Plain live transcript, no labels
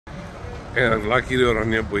En ek like hierdie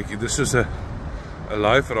oranje bootjie. Dis soos 'n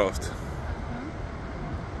life raft.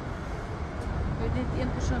 Weet net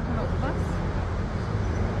een persoon gaan oppas.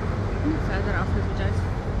 Nie verder af as jy.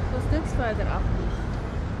 Daar's niks verder af nie.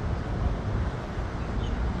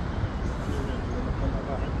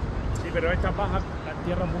 Sí, pero esta baja la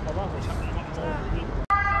tierra un poco abajo.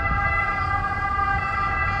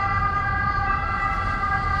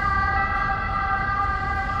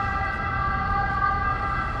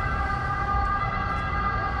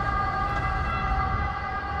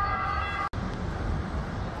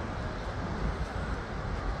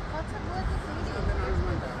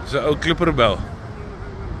 Dis 'n ou klipperbel.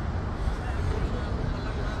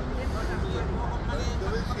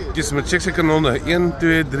 Dis met check se kanonne 1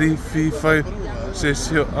 2 3 4 5 6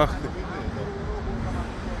 7 8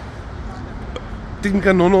 10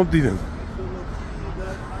 kanonne op die ding.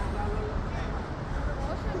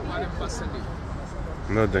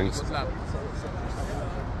 No thanks.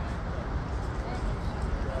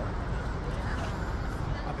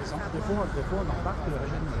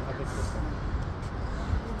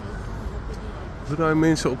 Hoe daai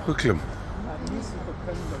mense opgeklim?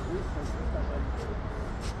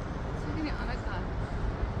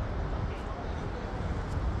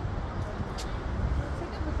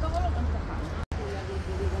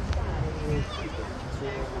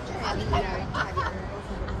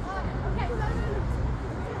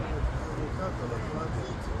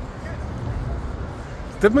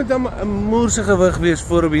 Dit moet dan 'n moerse gewig wees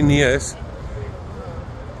voor op die neus.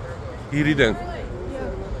 Hierdie ding.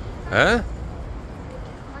 Hè?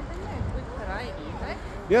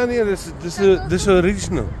 Ja nee, dis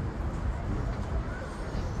original.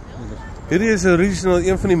 Hierdie is original,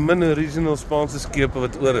 een van die min original Spaanse skepe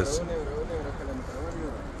wat oor is.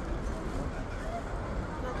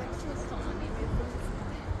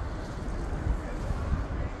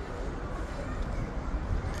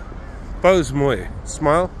 Pose mooi.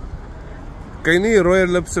 Smile. Kan jy nie rooi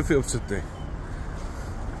lips of opsit nie?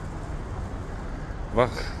 Wag.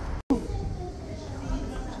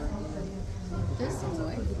 Dis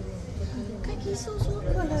mooi. Kyk hier so so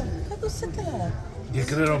hulle. Kyk hoe sit hulle. Jy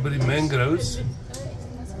kry daar by die mangroves.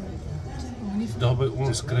 Daar by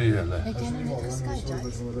ons kry jy hulle. Ek het net geskei,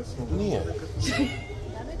 Nee.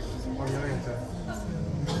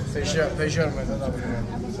 Fechar, mas dá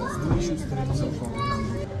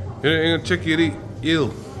Hier, check hierdie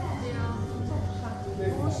eel.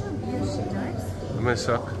 In my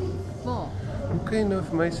sak. Waar? Hoe kan jy nou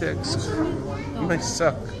vir my sê ek in my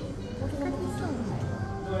sak?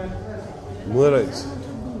 Moorhuis.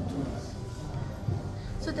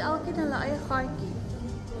 So het elkeen hulle eie gaatjie.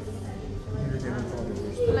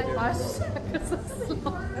 Lyk baie seker so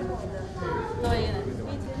slaap. Daai ene.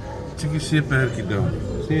 Check die seeperkie dan.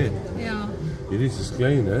 Sien jy? Ja. Hierdie is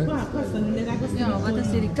klein, hè? Ja, wat is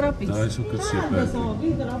hierdie krappies? Daar is ook 'n seeperkie.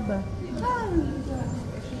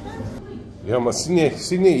 Ja, maar sien jy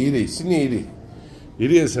hierdie.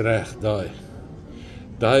 Hierdie is reg, daai.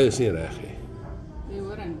 Daai is nie reg nie. Die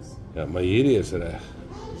horings. Ja, maar hierdie is reg.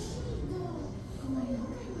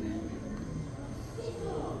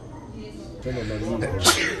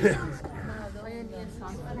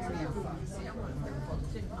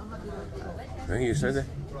 Nee, hier zijn ze.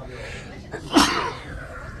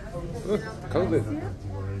 COVID.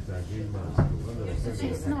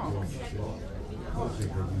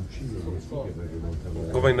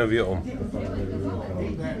 Kom maar nou weer om.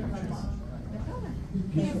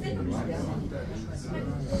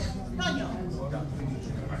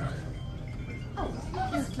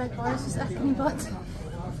 Het lijkt baie soos ek in die bad.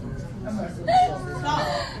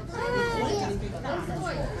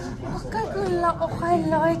 Oh, kyk hoe I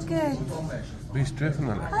like it. Wie is terug van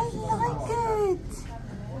hulle? I like it.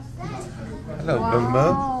 Hallo, Bimba.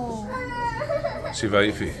 Sy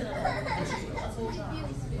wyfie.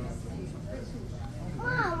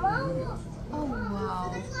 Oh,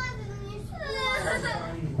 wow.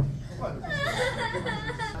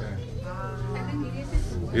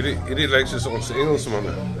 Hierdie lyk soos ons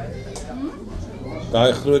Engelsmanne.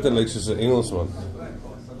 Daai groot lyk soos 'n Engelsman.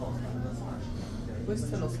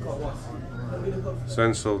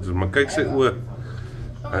 Sand soldier, maar kyk sy oë.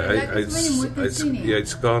 Hy het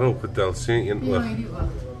skare opgetel, sien een oog. Ja, hierdie oog.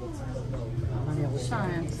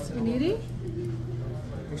 Science. En hierdie?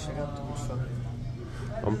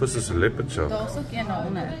 Amper soos 'n leopard shark. Daar's ook een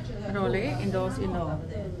daaronder. Rol hè, en daar's een daar.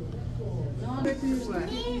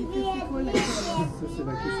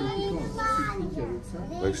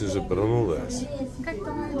 Lyk soos 'n brommelwes. Kyk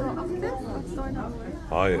dan maar daar agter. Wat staan daar?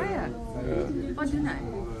 Haai. Ja. Ja. Wat doen hy?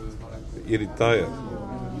 Irriteer.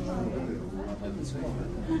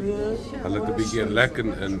 Hulle het 'n bietjie lek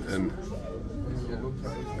in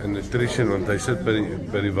en nutrition, want hy sit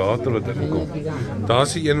by die water wat inkom.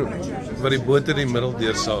 Daar's die een wat die boot in die middel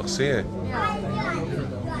deursaag, sê hy.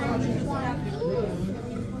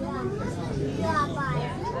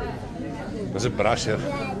 Dis 'n brusher.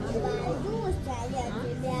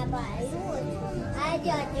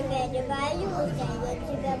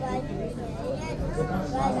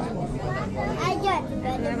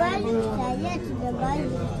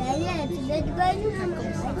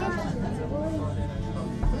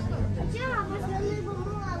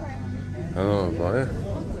 Hallo, baie.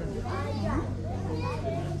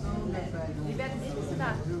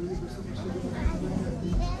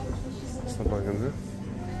 Wat maak jy nou?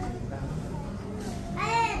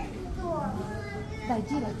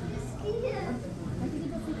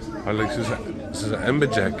 Hy lyk soos 'n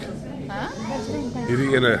amberjack.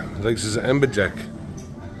 Hierdie ene lyk soos 'n amberjack.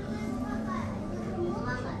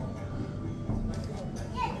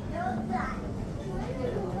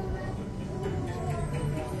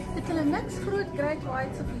 Het hulle niks groot great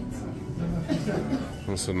whites of iets nie?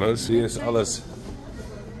 Ons so nou sien is alles.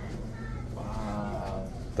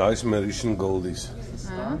 Daai is Mauritian goldies.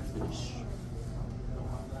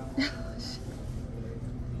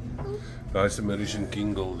 Daai is 'n Mauritian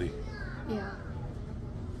king goldie. Ja.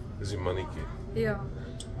 Dis die mannetjie. Ja.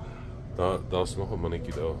 Daar's nog 'n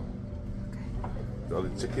mannetjie daar. Daar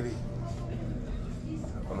die chickerie.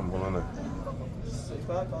 Aan die bollene.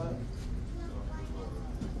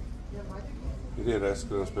 Hierdie res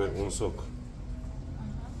kan ons by ons ook.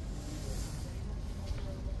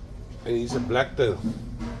 En hier's 'n blacktail.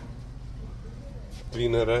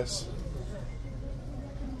 Cleaner res.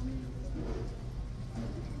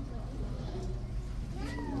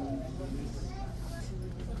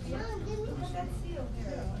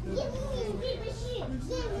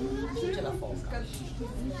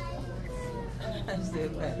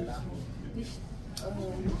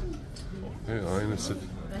 Hey, eine sit.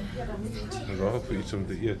 Raak vir iets om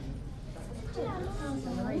te eet.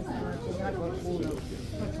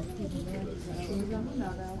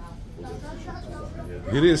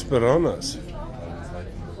 Hierdie is piranhas.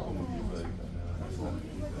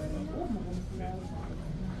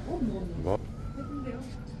 Wat?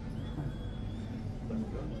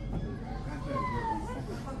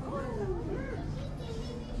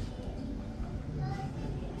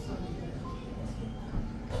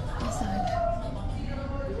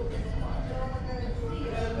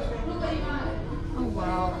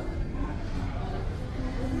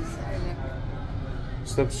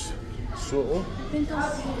 Stap so op. Ek dink ons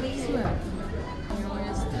so.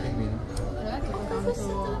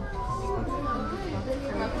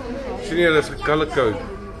 Sien jy, dit is 'n calico.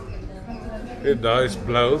 Daar is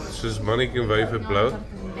blou, soos mannetjie en wyf is blou.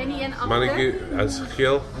 En die een agter. Mannetjie is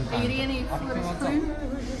geel. En hierdie een hier voor is groen.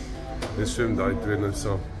 Dis swem daai twee nou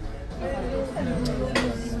saam.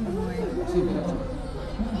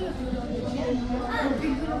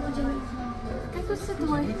 Kyk hoe sit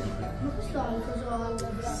mooi.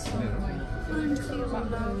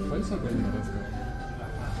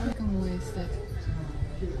 Hoe mooi is dit?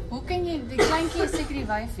 Hoe kan jy, die kleintjie is seker die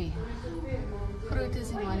wyfie. Groot is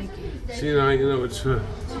die mannetjie. Sien hy nou wat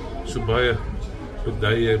so baie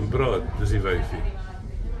bedye en praat, dis die wyfie.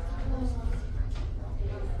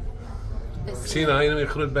 Sien hy nou 'n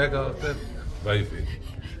groot bek agter? Wyfie.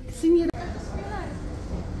 Sien jy?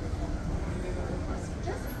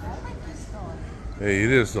 Hey,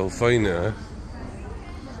 hier is dolfyne, hè?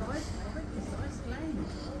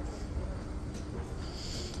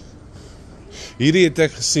 Hierdie het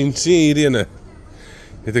ek gesien, sien hierdie ene.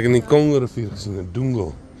 Het ek in die Kongo rivier gesien, 'n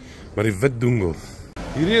doengel. Maar die wit doengel.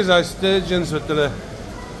 Hierdie is daai sturgeons wat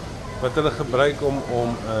hulle gebruik om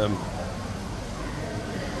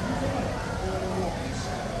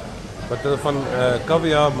wat hulle van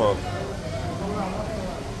kaviaar maak.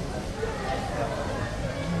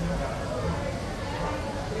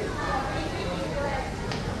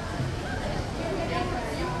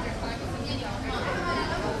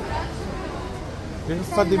 Dit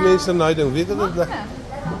vat die mense na ding, weet jy dit?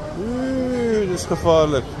 Dit is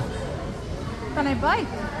gevaarlik. Kan hy byt?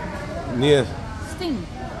 Nee, Sting.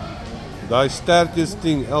 daai stertjie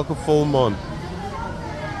sting elke volmaan.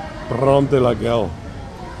 Brand hy like hell.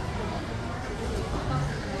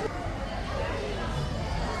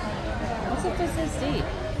 Wat is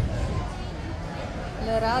dit?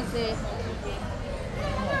 Le raze.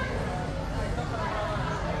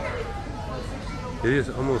 Hierdie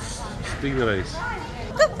is allemaal stingrays.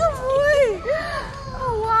 Dit is mooi.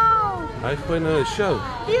 Oh wow. Hy gooi nou 'n show.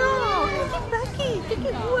 Ja, kyk die bekkie, kyk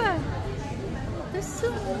die oë. Dit is so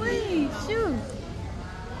mooi. Sjoe.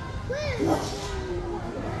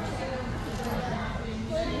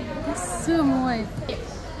 So mooi.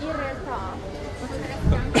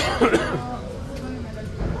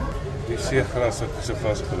 Die seegras wat so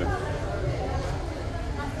vasgedruk.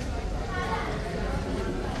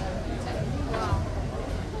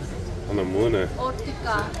 Anemone.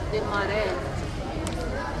 Ortica de mare.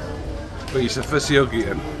 Hier is 'n visie ook hier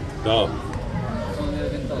in. Daar.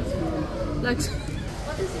 Wat is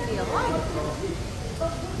hier?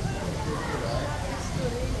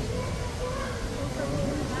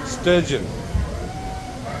 Sturgeon.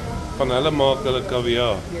 Van hulle maak hulle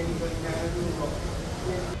kaviaar.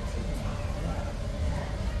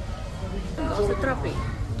 Daar's 'n trappie.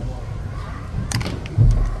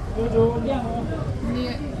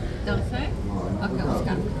 Nee, dan sê. Okay, ons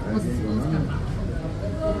kan. Ons kan.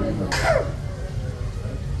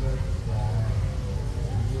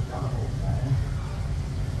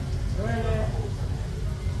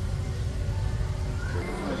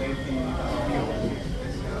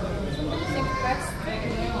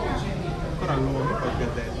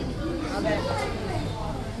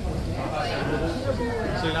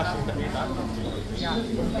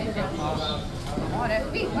 Amore,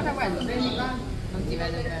 qui, guarda quello, prendi qua. Non ti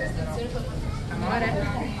vedo il resto. Amore?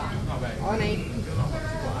 Oh nee.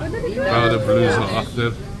 Oude bluse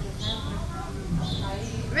agter.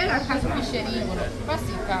 Vedi anche sul piscerino.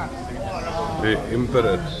 Passi qua. Die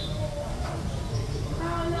Emperor.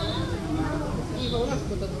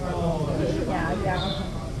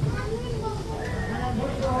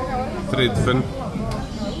 Threadfin.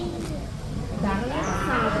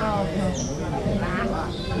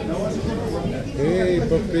 Hey,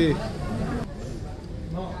 puppy.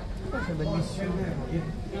 Questo è bellissimo.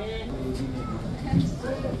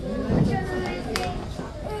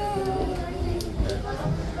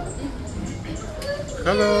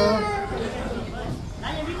 Hallo.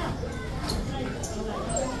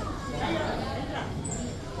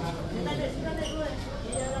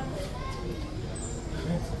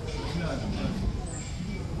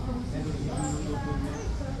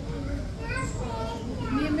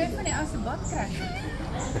 Neem net van die ou se bad kry.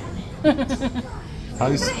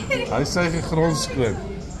 Hy sê hy grond skoon.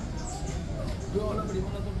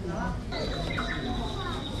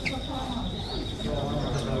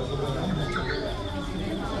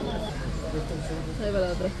 Sai wel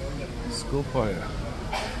later. Skilpaaie.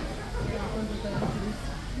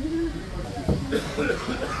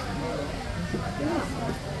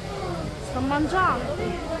 Sta mangiando.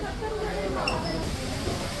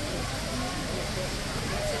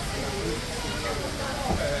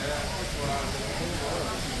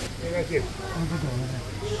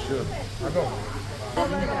 Sure.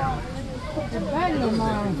 È bello,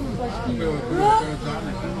 ma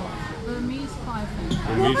Burmese python.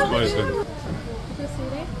 Burmese python.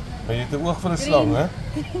 Maar jy het 'n oog vir 'n slang, hè?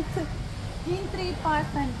 Green tree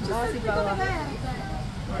python. Daar's die boa.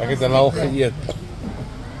 Ek het hulle al geëet.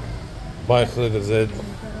 Baie groot is dit.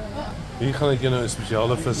 Hier gaan ek jou nou 'n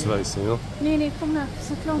spesiale vis wys, hè? Nee, kom nou.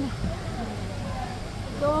 So klein.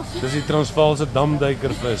 Daar's Dis die Transvaalse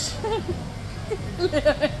damduikervis.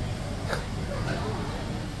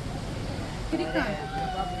 Krika.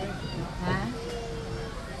 Hè?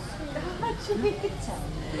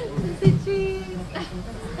 Dis die.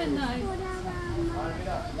 Nee.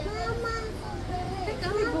 Kyk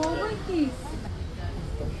al die bobbeltjies.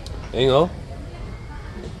 Engel.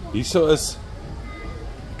 Hierso is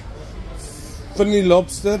van die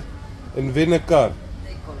lobster en wennekar.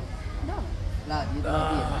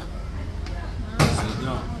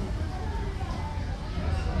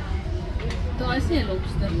 Daar is nie 'n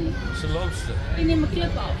lobster nie. Dis 'n lobster. Ek neem 'n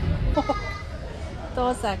klip af.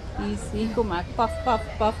 Daar's ek. Hier kom ek. Paf, paf,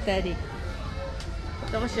 paf, daddy.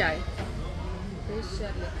 Daar's jy. Dis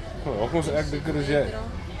Shirley. Hoekom is ek dikker as jy?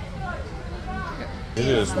 Dit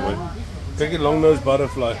is mooi. Kyk die long nose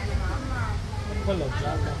butterfly.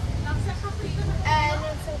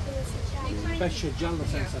 Pesce giallo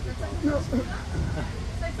senza decollo.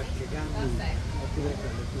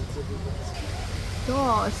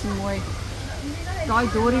 Daar is mooi. Daai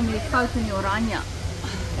dorie met die goud en die oranje.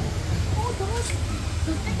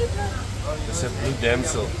 Dis 'n blue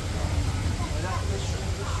damsel.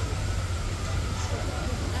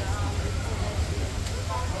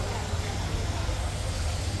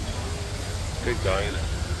 Kyk daai ene.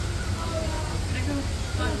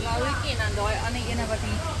 Daai blauwetjie en dan daai ander ene wat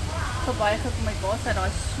hier verby gekom het. Waar sit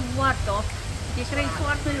daai swart daar? Jy kry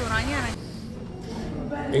swart met die oranje en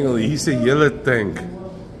Engel, hier's 'n hele tank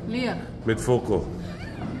leeg. met vokkel.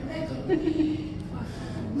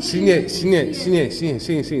 Sien jy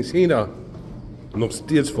daar? Nog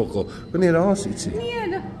steeds vokkel. Wanneer daar is ietsie.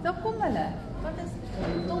 Nee, daar kom hulle.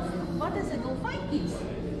 Wat is dit? Dolfyntjies.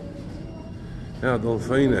 Ja,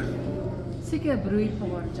 dolfyne. Seker 'n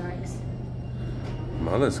broeipaar, Jakes.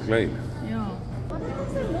 Maar hulle is klein. Ja. Wat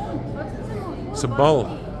is sy mond? Wat is sy mond? Dis 'n bal.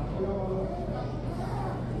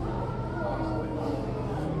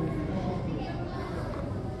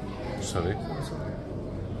 Sorry.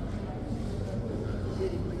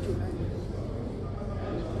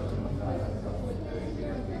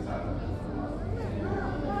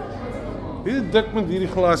 Hoe dik moet hierdie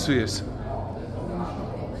glas wees?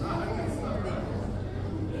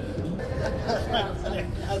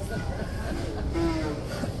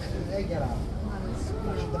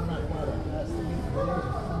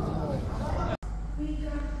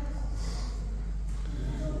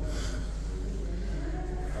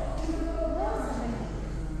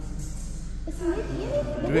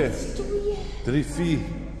 Twee, 3, 4.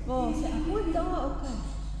 Waar is hy? Goed daar, okay.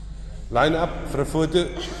 Line up vir 'n foto.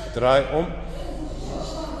 Draai om.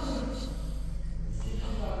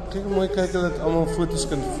 Kyk hoe mooi kyk hulle dit almal foto's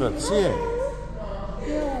kan vat. Sien jy?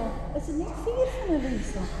 Ja, is dit net 4 van hulle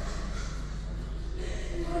hier?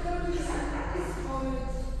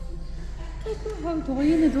 Kyk hoe hou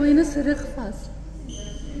daai se rug vas.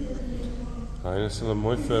 Hy is hulle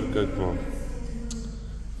mooi verkoop man.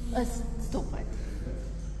 Stop uit.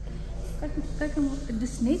 Kyk,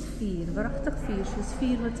 dis net 4, wragtig 4, soos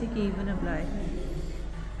 4 wat seker hier binne bly.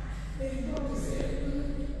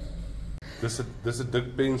 Dis 'n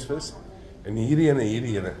dik pensvis en hierdie ene.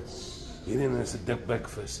 Hierdie ene is 'n dik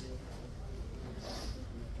bekvis.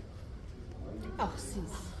 Ag,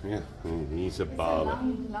 sis. Ja, hier's 'n bale.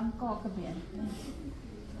 Lang kakebeen.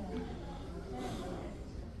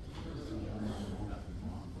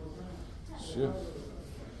 So.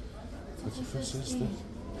 Wat 'n vis is dit?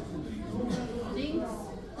 Links.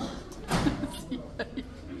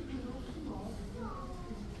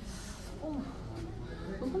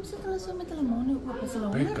 Hoekom sit hulle so met hulle mond oop as hulle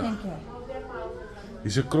honger dink jy?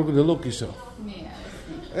 Hier's 'n krokodil ook hier so. Nee,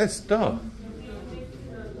 Is daar?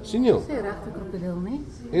 Sien jy? dis 'n regte krokodil, nee.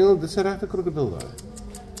 Engel, dis 'n regte krokodil daai.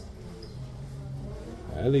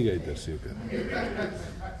 Alligator seker.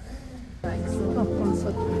 Kyk, so kom ons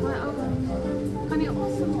wat. Maar ou, kan jy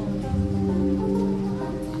asemhaal?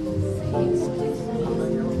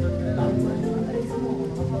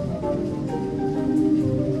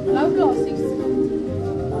 Blou glasies.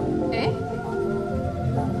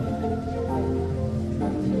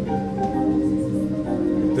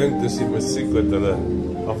 Ek dink dis die musiek wat hulle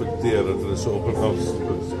affekteer dat hulle so op en af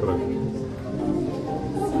spring.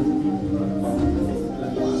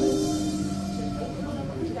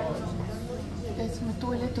 Dit is my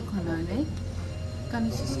toilet ook gaan nou, né? Kan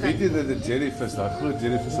nie so skyn. Weet jy dat die jellyfish, daai groot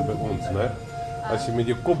jellyfish by ons, né? As jy met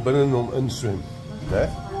jou kop binne in hom inswem, né?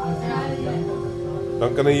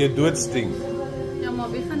 Dan kan hy jou doodsting. Ja, maar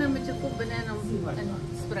wie gaan nou met jou kop binne in hom in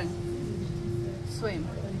spring? Swem.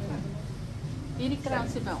 Hierdie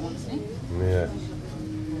krans is by ons, né? Nee.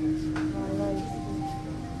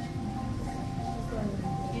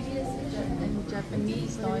 Hierdie is in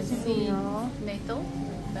Japanese, daai sea nettle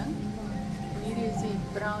ding. Hierdie is die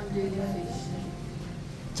brown jellyfish.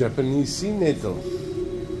 Japanese sea nettle.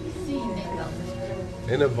 Sea nettle.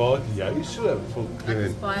 En 'n wat jy so vol Dit kry.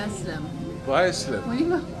 is baie slim. Baie slim. Moenie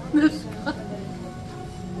maar onderskat.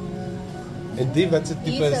 En die wat se tipe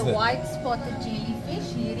Hier is is 'n dit? white spotted jellyfish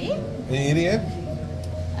hierdie. En hierdie een?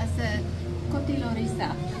 As 'n cotilorisa.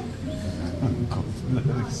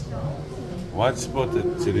 White spotted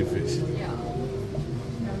jellyfish. Ja.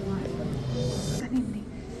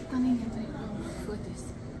 Kan nie net foto's.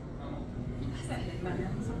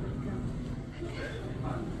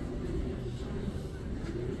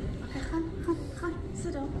 Okay, gaan,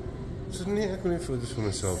 sit daar. So nee, ek wil nie foto's van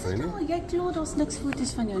myself hê nie. Oh, jy klaar, daar's niks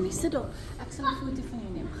foto's van jou nie. Sit daar. Ek sal 'n foto van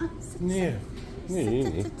jou neem. Gaan, sit. Nee. Nee,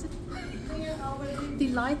 Sit, nee. sit. Die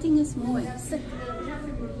lighting is mooi. Sit.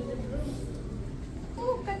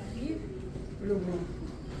 O, kyk hier. Blomme.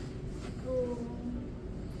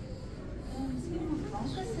 Miskien moet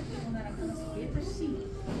banke sit onder, dan kan ons beter sien.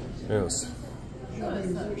 Yes.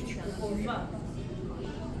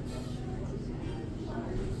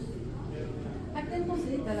 Ek dink ons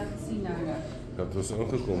het hulle gesien nou. Dat was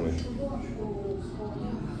ingekom het.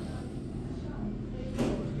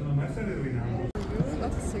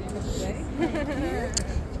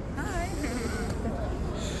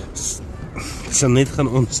 Sy net gaan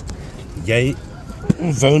ons. Jy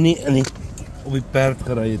wou nie in die op die perd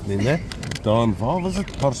gery het nie, né? Daar, waar was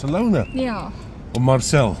dit? Barcelona. Ja, Op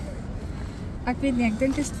Marcel. ek weet nie, ek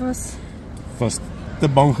dink dit Was te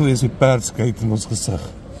bang geweest die perd skyk in ons gesig.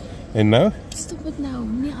 En nou? Stop dit nou,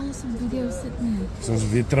 nie alles op video sit nie. Is ons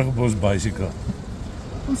weer terug op ons bicycle.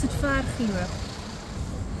 Ons het ver geloop.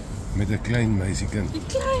 met 'n klein meisiekind. Die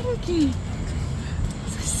kleinetjie.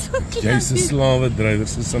 Sy's so Jy's 'n slawedrywer,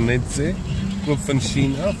 soos hulle net sê. Koop van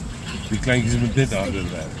Shein af. Die kleintjies moet net harder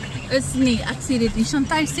werk. Is nie, ek sê dit nie.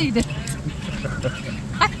 Chantal sê dit.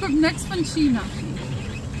 Ek koop niks van Shein af nie.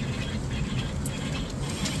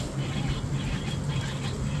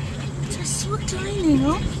 Sy's so klein nie,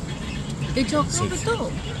 hoor. Het jy ook al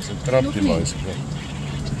betaal? Sy trap Nog die nie. meisiekind.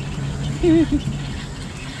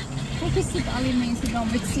 Wat is dit al die mense dan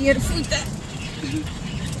met seer voete?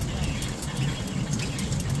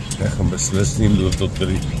 Ek gaan beslis nie loop tot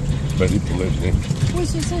by die poort nie. Hoe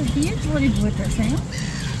is jy so weet waar die boot is, hè?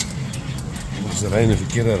 Ons ry in 'n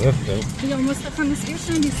verkeerde rigting. Ja, ons gaan ons eers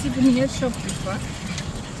na die souvenir shop toe vat.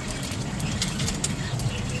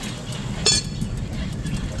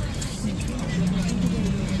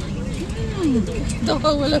 Daar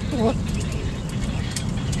hou hulle voor.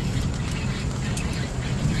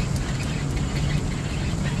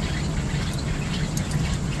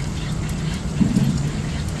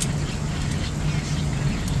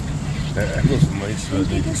 Ek wil vir my so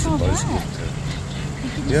Dit is al waar.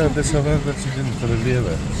 Ja, dit is nou wel wat sy doen vir 'n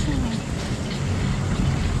lewe.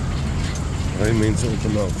 Ry mense op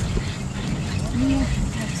en af.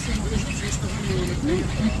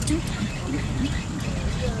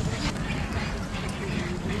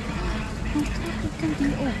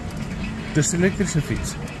 Dis 'n elektrische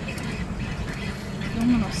fiets.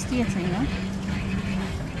 Jongen, nog steeds, hè?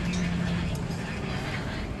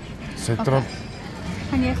 Sy trap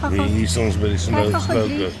Gaan jy gou hier soms by die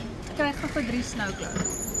snowcloud. kry gou 3 snowcloud.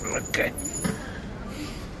 Okay.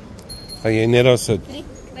 Gaan jy net daar sit? Nee,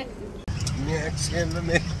 Nee, ek sê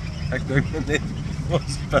net. Ek dink net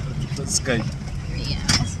ons perd beskryf. nee,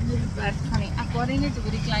 as jy die berg gaan nie. Ek wou net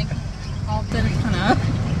oor die klein halter gaan hou.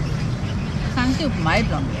 Gaan nie op my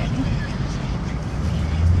blameer nie.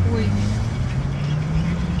 Oei.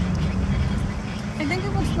 Ek dink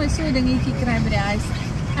ek moet vir my so 'n dingetjie kry by die huis.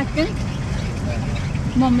 Ek dink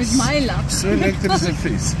maar met my lap. So elektrische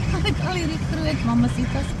fiets. Kan ek al hierdie groot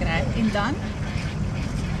mamassitas kry en dan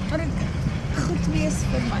wat dit goed wees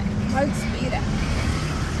vir my houtspiere.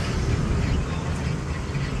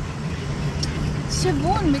 Sy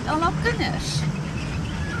woon met al haar kinders.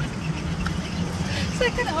 Sy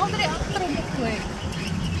kan al 3 agterop gooi.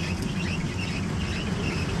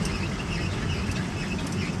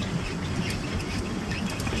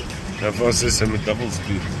 Ja, was is sy met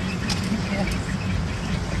dubbelspier?